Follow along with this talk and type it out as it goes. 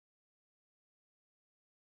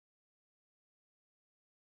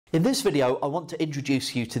In this video, I want to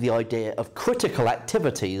introduce you to the idea of critical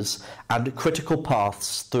activities and critical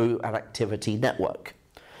paths through an activity network.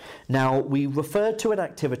 Now, we refer to an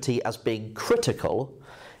activity as being critical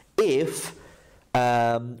if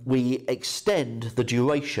we extend the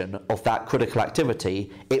duration of that critical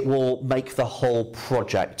activity. It will make the whole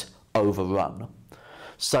project overrun.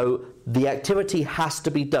 So the activity has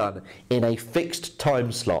to be done in a fixed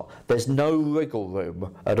time slot. There's no wriggle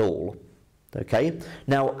room at all. Okay,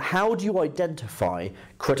 now how do you identify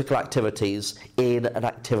critical activities in an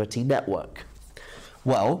activity network?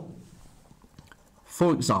 Well,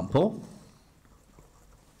 for example,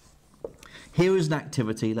 here is an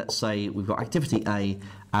activity. Let's say we've got activity A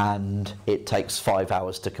and it takes 5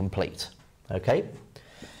 hours to complete. Okay,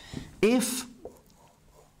 if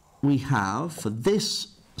we have for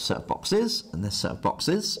this set of boxes and this set of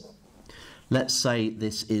boxes, let's say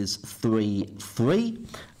this is 3, 3,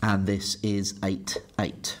 and this is 8,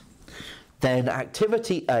 8. Then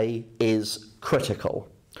activity A is critical.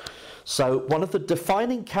 So one of the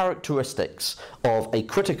defining characteristics of a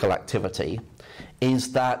critical activity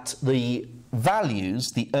is that the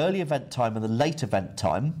values, the early event time and the late event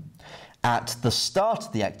time, at the start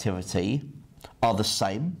of the activity are the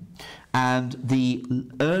same, and the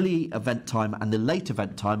early event time and the late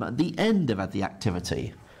event time at the end of the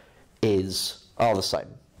activity are the same.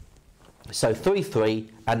 So 3, 3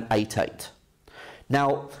 and 8, 8.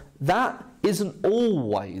 Now, that isn't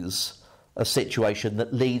always a situation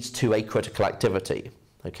that leads to a critical activity.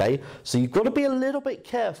 Okay, so you've got to be a little bit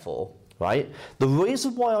careful, right? The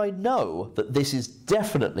reason why I know that this is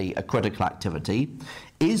definitely a critical activity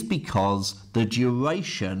is because the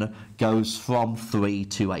duration goes from 3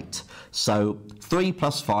 to 8. So 3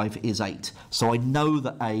 plus 5 is 8. So I know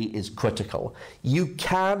that A is critical. You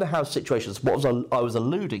can have situations, what I was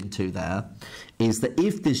alluding to there, is that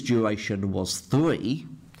if this duration was 3,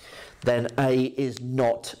 then A is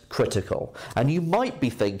not critical. And you might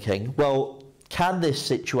be thinking, well, can this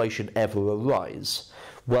situation ever arise?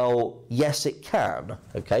 Well, yes, it can.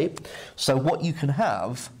 Okay, so what you can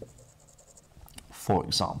have, for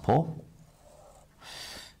example,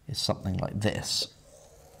 is something like this.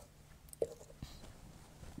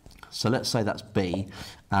 So let's say that's B,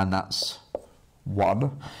 and that's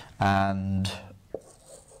 1, and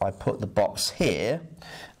I put the box here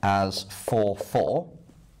as 4, 4,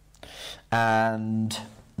 and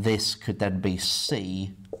this could then be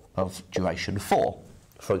C of duration 4,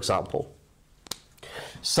 for example.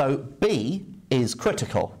 So B is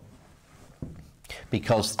critical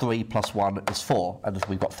because 3 plus 1 is 4, and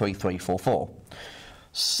we've got 3, 3, 4, 4.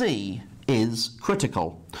 C is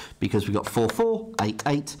critical because we've got 4, 4, 8,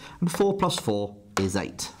 8, and 4 plus 4 is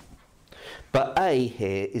 8. But A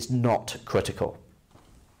here is not critical.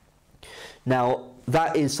 Now,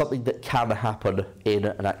 that is something that can happen in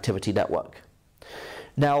an activity network.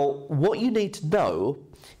 Now, what you need to know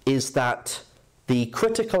is that the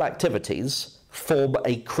critical activities form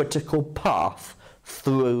a critical path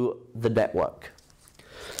through the network.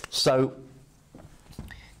 So,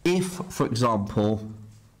 if, for example,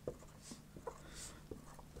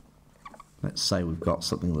 let's say we've got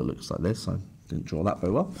something that looks like this. I didn't draw that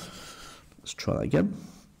very well. Let's try that again.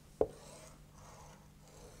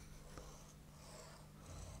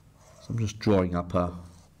 So I'm just drawing up a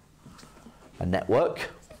network.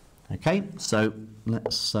 Okay, so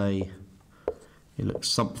let's say it looks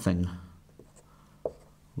something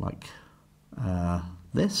like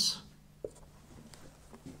this.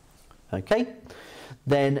 Okay,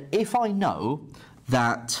 then if I know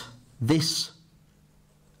that this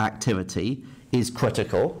activity is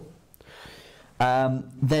critical,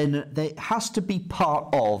 then there has to be part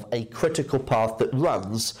of a critical path that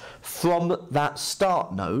runs from that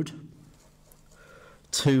start node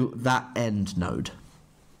to that end node.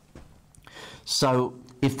 So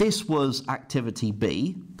if this was activity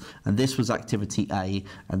B, and this was activity A,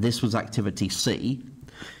 and this was activity C,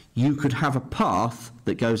 you could have a path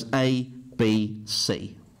that goes A, B,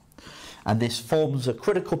 C. And this forms a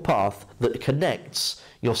critical path that connects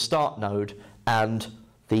your start node and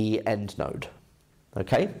the end node.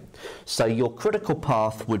 Okay? So your critical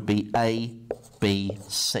path would be A, B,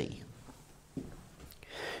 C.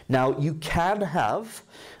 Now, you can have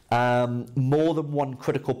more than one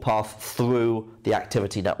critical path through the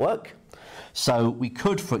activity network. So we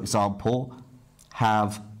could, for example,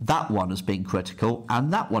 have that one as being critical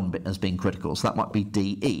and that one as being critical. So that might be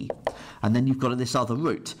D, E. And then you've got this other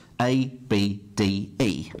route, A, B, D,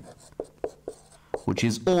 E, which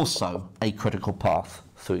is also a critical path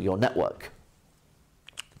through your network.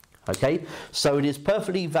 Okay, so it is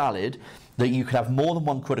perfectly valid that you could have more than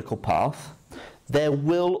one critical path, there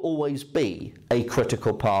will always be a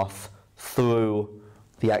critical path through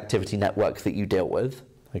the activity network that you deal with.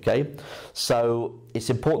 Okay, so it's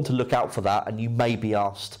important to look out for that, and you may be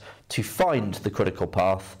asked to find the critical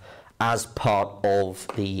path as part of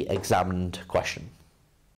the examined question.